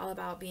is all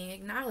about being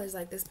acknowledged.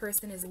 Like, this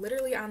person is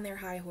literally on their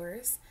high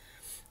horse.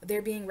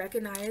 They're being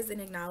recognized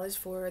and acknowledged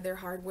for their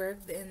hard work.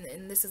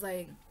 And this is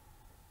like,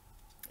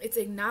 it's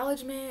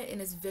acknowledgement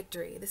and it's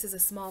victory. This is a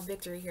small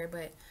victory here,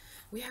 but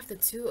we have the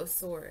Two of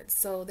Swords.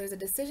 So there's a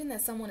decision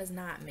that someone is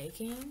not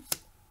making.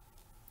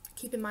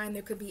 Keep in mind,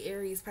 there could be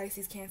Aries,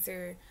 Pisces,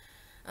 Cancer,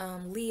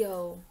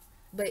 Leo,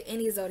 but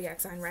any zodiac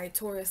sign, right?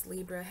 Taurus,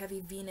 Libra, heavy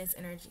Venus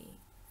energy.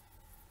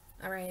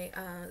 All right.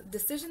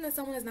 Decision that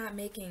someone is not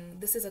making.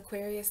 This is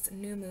Aquarius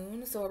new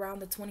moon. So around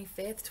the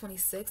 25th,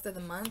 26th of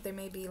the month, there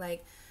may be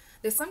like,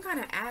 there's some kind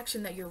of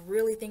action that you're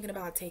really thinking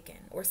about taking,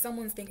 or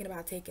someone's thinking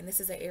about taking.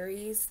 This is an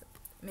Aries,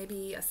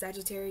 maybe a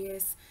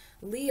Sagittarius,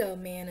 Leo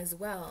man as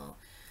well.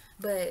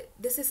 But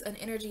this is an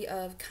energy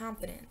of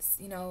confidence,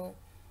 you know,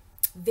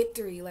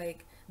 victory,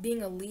 like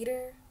being a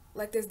leader.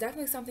 Like, there's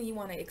definitely something you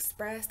want to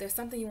express. There's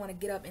something you want to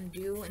get up and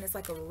do, and it's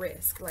like a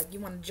risk. Like, you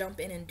want to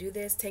jump in and do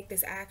this, take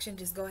this action,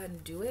 just go ahead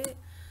and do it.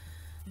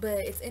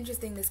 But it's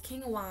interesting, this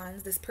King of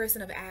Wands, this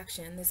person of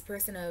action, this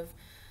person of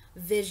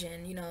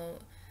vision, you know,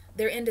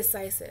 they're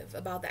indecisive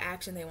about the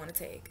action they want to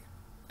take.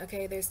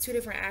 Okay, there's two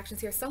different actions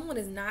here. Someone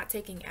is not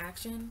taking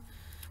action,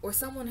 or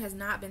someone has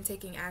not been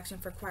taking action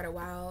for quite a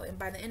while, and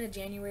by the end of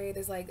January,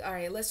 there's like, all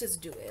right, let's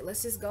just do it.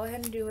 Let's just go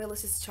ahead and do it.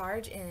 Let's just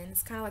charge in.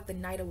 It's kind of like the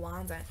Knight of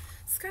Wands.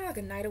 It's kind of like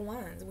a Knight of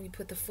Wands when you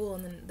put the Fool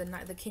and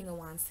the King of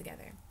Wands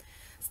together.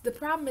 So the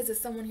problem is that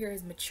someone here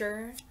is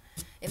mature,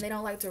 and they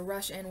don't like to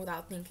rush in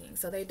without thinking.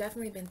 So they've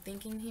definitely been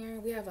thinking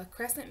here. We have a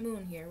crescent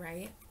moon here,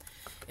 right?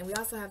 And we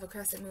also have a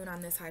crescent moon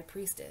on this High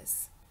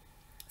Priestess.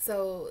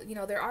 So, you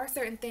know, there are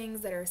certain things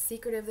that are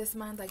secretive this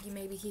month, like you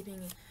may be keeping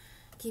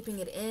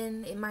it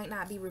in. It might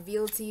not be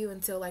revealed to you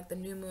until like the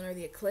new moon or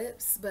the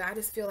eclipse, but I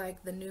just feel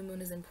like the new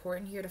moon is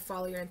important here to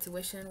follow your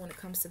intuition when it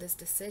comes to this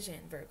decision,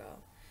 Virgo.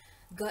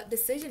 Gut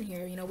decision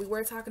here. You know, we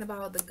were talking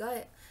about the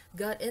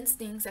gut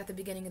instincts at the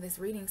beginning of this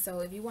reading.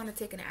 So if you want to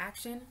take an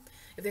action,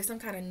 if there's some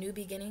kind of new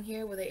beginning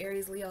here with the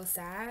Aries, Leo,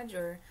 Sag,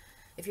 or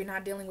if you're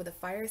not dealing with a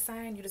fire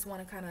sign, you just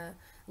want to kind of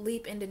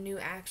leap into new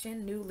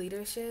action, new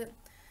leadership.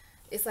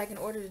 It's like, in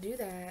order to do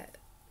that,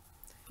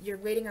 you're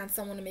waiting on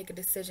someone to make a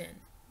decision.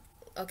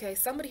 Okay,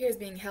 somebody here is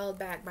being held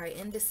back by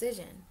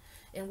indecision,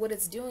 and what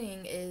it's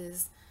doing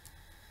is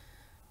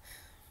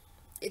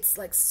it's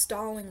like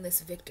stalling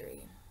this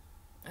victory.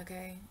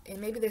 Okay,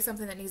 and maybe there's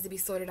something that needs to be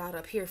sorted out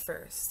up here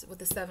first with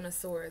the Seven of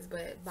Swords,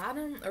 but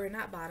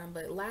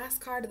but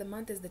last card of the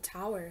month is the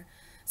Tower.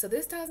 So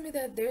this tells me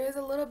that there is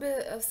a little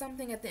bit of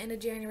something at the end of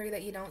January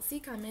that you don't see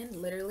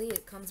coming. Literally,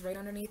 it comes right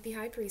underneath the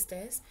High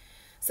Priestess.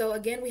 So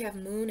again, we have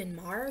Moon and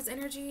Mars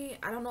energy.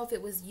 I don't know if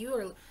it was you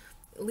or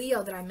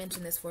Leo that I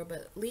mentioned this for,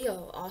 but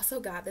Leo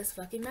also got this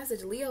fucking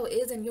message. Leo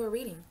is in your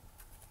reading.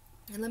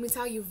 And let me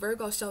tell you,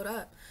 Virgo showed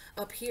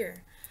up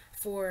here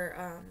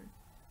for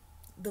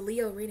the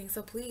Leo reading.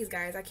 So please,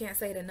 guys, I can't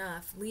say it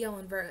enough. Leo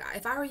and Virgo.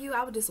 If I were you,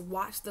 I would just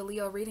watch the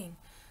Leo reading,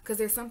 because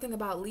there's something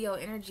about Leo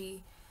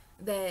energy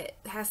that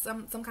has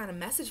some kind of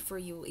message for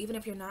you, even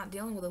if you're not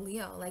dealing with a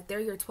Leo. Like, they're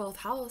your 12th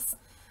house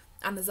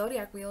on the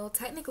zodiac wheel.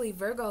 Technically,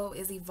 Virgo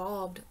is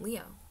evolved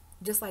Leo,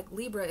 just like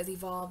Libra is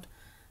evolved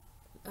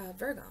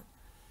Virgo.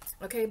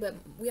 Okay, but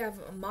we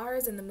have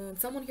Mars and the Moon.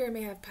 Someone here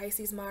may have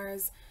Pisces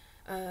Mars,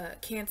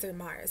 Cancer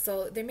Mars.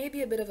 So there may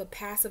be a bit of a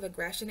passive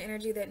aggression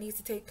energy that needs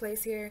to take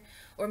place here.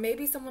 Or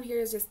maybe someone here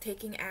is just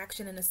taking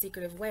action in a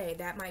secretive way.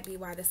 That might be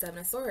why the Seven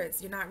of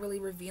Swords. You're not really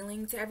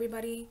revealing to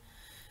everybody.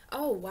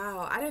 Oh,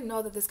 wow. I didn't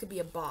know that this could be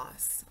a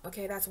boss.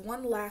 Okay, that's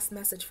one last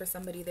message for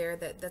somebody there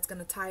that's going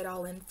to tie it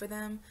all in for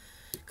them.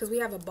 Because we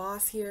have a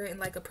boss here in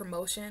like a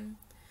promotion.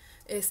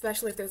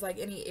 Especially if there's like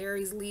any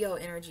Aries Leo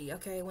energy,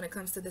 okay, when it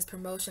comes to this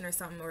promotion or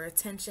something, or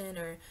attention,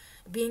 or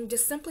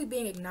just simply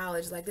being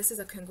acknowledged. Like, this is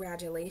a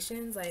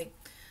congratulations, like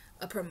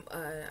I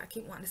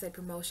keep wanting to say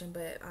promotion,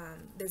 but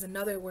there's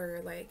another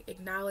word, like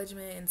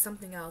acknowledgement, and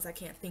something else I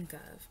can't think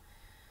of.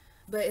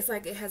 But it's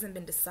like it hasn't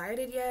been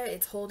decided yet.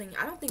 It's holding.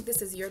 I don't think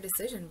this is your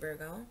decision,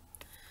 Virgo.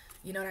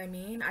 You know what I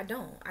mean? I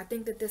don't. I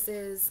think that this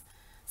is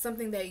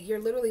something that you're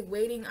literally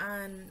waiting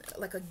on,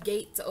 like a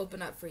gate to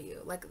open up for you.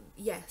 Like,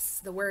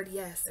 yes, the word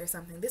yes or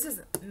something. This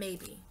is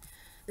maybe.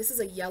 This is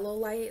a yellow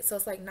light, so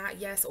it's like not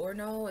yes or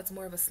no. It's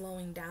more of a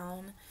slowing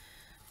down.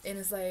 And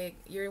it's like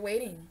you're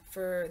waiting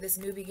for this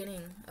new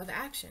beginning of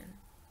action.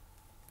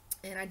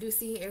 And I do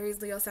see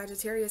Aries, Leo,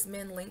 Sagittarius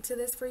men linked to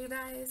this for you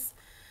guys.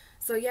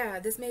 So yeah,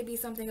 this may be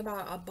something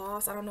about a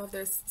boss. I don't know if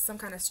there's some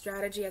kind of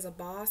strategy as a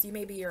boss. You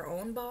may be your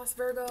own boss,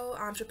 Virgo,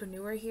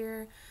 entrepreneur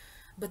here.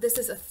 But this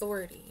is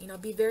authority. You know,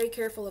 be very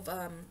careful of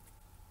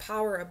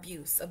power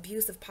abuse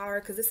of power,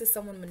 because this is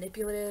someone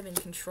manipulative and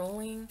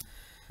controlling.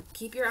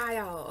 Keep your eye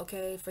out,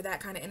 okay, for that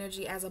kind of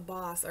energy as a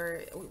boss,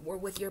 or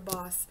with your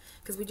boss,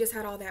 because we just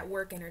had all that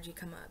work energy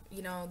come up.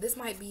 You know, this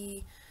might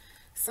be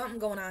something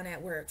going on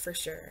at work for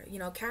sure. You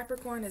know,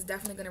 Capricorn is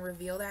definitely going to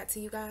reveal that to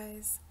you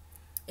guys.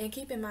 And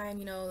keep in mind,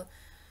 you know,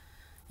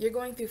 you're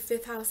going through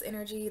fifth house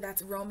energy.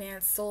 That's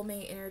romance,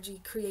 soulmate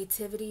energy,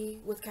 creativity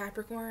with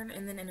Capricorn.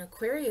 And then in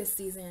Aquarius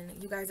season,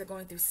 you guys are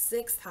going through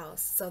sixth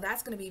house. So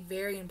that's going to be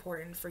very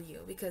important for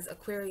you because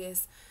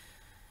Aquarius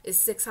is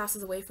 6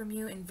 houses away from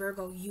you. And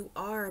Virgo, you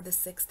are the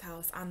sixth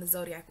house on the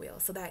zodiac wheel.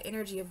 So that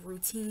energy of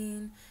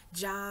routine,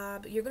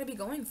 job, you're going to be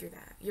going through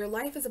that. Your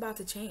life is about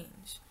to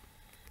change.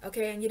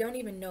 Okay, and you don't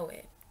even know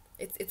it.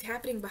 It's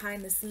happening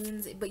behind the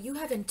scenes, but you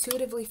have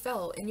intuitively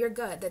felt in your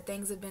gut that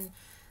things have been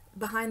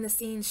behind the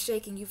scenes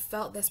shaking. You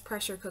felt this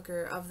pressure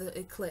cooker of the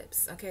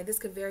eclipse. Okay, this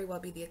could very well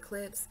be the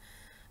eclipse,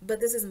 but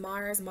this is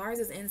Mars. Mars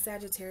is in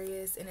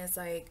Sagittarius, and it's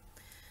like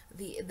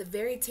the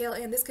very tail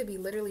end. This could be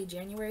literally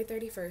January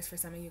 31st for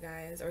some of you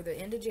guys, or the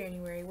end of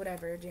January,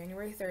 whatever,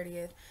 January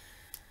 30th.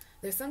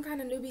 There's some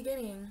kind of new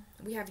beginning.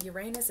 We have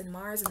Uranus and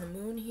Mars and the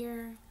moon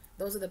here.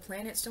 Those are the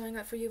planets showing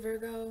up for you,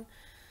 Virgo.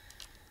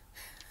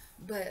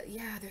 But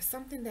yeah, there's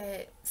something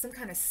that, some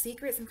kind of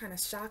secret, some kind of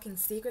shocking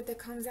secret that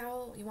comes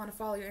out. You want to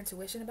follow your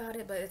intuition about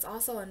it, but it's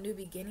also a new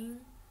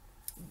beginning.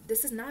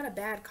 This is not a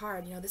bad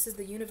card. You know, this is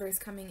the universe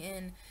coming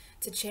in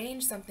to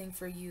change something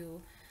for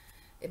you.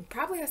 It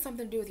probably has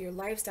something to do with your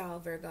lifestyle,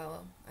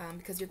 Virgo,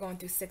 because you're going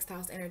through sixth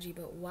house energy.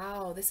 But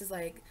wow, this is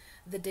like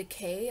the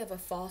decay of a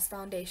false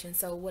foundation.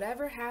 So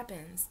whatever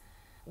happens,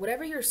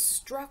 whatever you're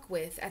struck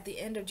with at the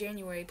end of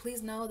January,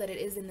 please know that it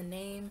is in the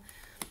name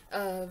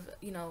of,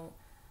 you know,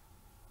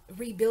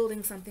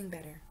 rebuilding something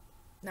better.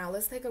 Now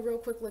let's take a real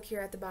quick look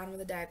here at the bottom of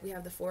the deck. We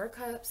have the Four of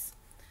Cups.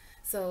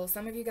 So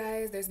some of you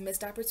guys, there's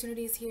missed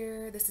opportunities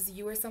here. This is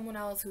you or someone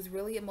else who's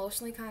really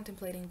emotionally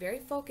contemplating, very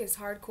focused,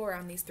 hardcore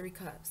on these 3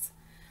 cups.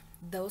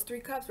 Those 3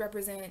 cups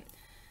represent,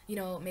 you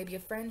know, maybe a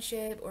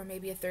friendship or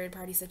maybe a third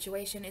party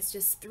situation. It's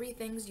just 3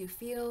 things you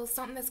feel,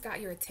 something that's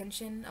got your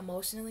attention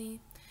emotionally.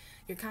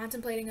 You're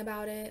contemplating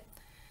about it.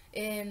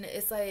 And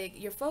it's like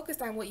you're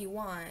focused on what you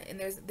want, and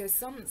there's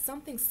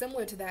something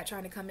similar to that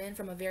trying to come in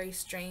from a very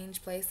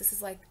strange place. This is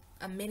like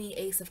a mini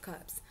Ace of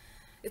Cups.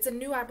 It's a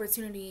new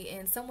opportunity,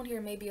 and someone here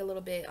may be a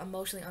little bit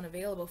emotionally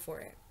unavailable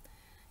for it.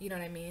 You know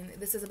what I mean?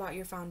 This is about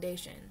your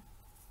foundation.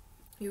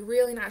 You're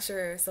really not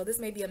sure. So this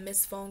may be a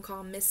missed phone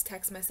call, missed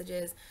text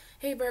messages.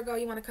 Hey Virgo,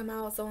 you want to come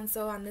out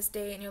so-and-so on this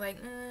date? And you're like,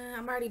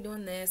 I'm already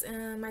doing this.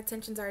 My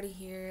attention's already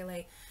here.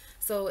 Like,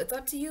 so it's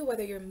up to you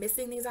whether you're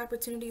missing these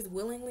opportunities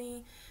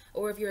willingly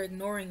or if you're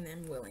ignoring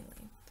them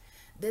willingly.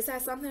 This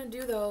has something to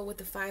do, though, with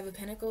the Five of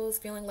Pentacles,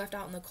 feeling left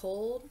out in the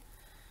cold,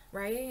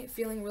 right?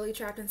 Feeling really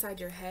trapped inside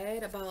your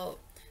head about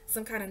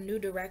some kind of new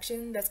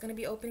direction that's going to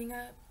be opening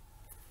up.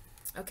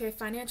 Okay,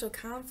 financial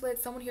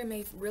conflict. Someone here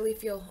may really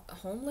feel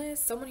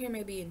homeless. Someone here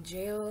may be in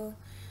jail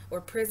or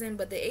prison,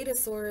 but the Eight of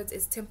Swords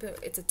is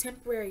it's a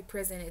temporary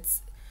prison.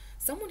 It's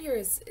someone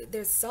here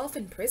there's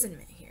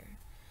self-imprisonment here.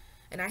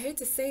 And I hate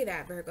to say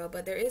that, Virgo,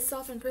 but there is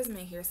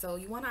self-imprisonment here. So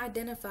you want to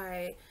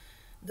identify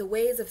the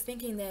ways of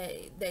thinking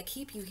that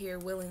keep you here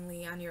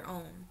willingly on your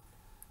own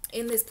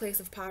in this place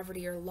of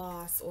poverty or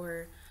loss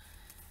or,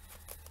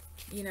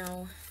 you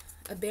know,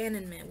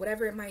 abandonment,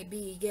 whatever it might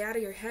be. Get out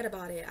of your head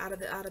about it, out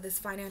of this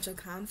financial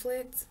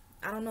conflict.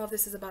 I don't know if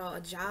this is about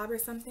a job or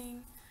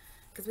something,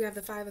 because we have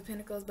the Five of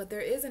Pentacles, but there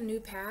is a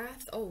new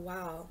path. Oh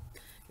wow,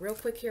 real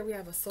quick here, we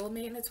have a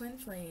soulmate and a twin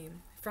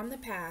flame from the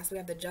past. We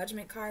have the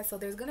Judgment card. So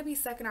there's going to be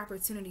second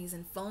opportunities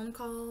and phone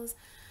calls,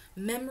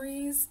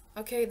 memories.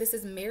 Okay, this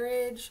is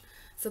marriage.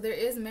 So there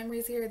is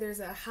memories here. There's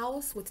a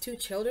house with 2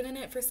 children in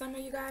it for some of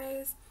you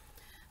guys.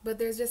 But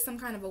there's just some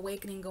kind of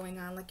awakening going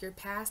on. Like your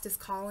past is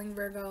calling,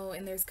 Virgo,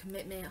 and there's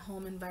commitment,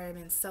 home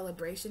environment,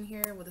 celebration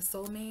here with a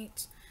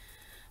soulmate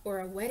or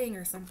a wedding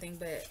or something.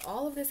 But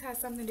all of this has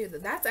something to do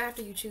with that's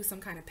after you choose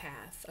some kind of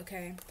path,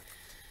 okay?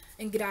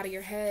 And get out of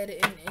your head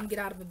and get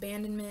out of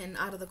abandonment and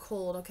out of the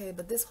cold, okay?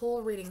 But this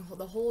whole reading,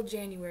 the whole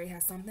January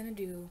has something to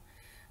do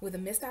with a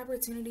missed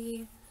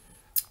opportunity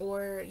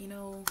or, you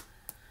know,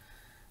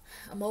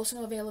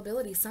 emotional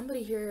availability.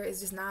 Somebody here is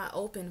just not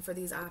open for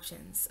these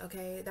options,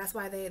 okay? That's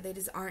why they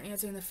just aren't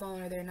answering the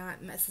phone or they're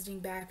not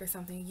messaging back or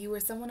something. You or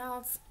someone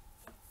else.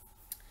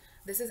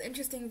 This is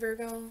interesting,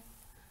 Virgo.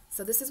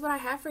 So this is what I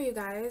have for you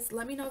guys.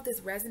 Let me know if this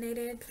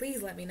resonated.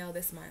 Please let me know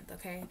this month,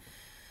 okay?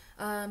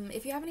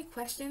 If you have any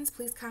questions,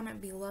 please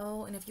comment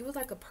below. And if you would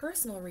like a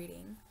personal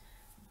reading,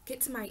 get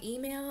to my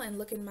email and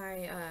look in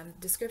my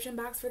description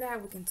box for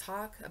that. We can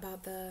talk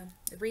about the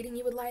reading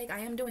you would like. I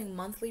am doing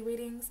monthly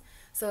readings.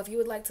 So if you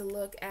would like to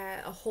look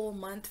at a whole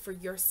month for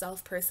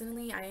yourself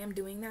personally, I am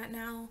doing that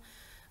now.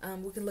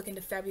 We can look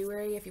into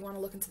February. If you want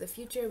to look into the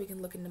future, we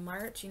can look into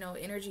March. You know,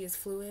 energy is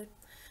fluid.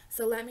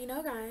 So let me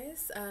know,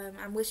 guys.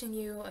 I'm wishing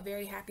you a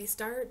very happy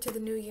start to the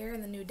new year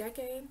and the new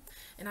decade.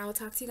 And I will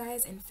talk to you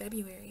guys in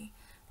February.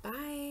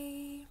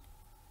 Bye.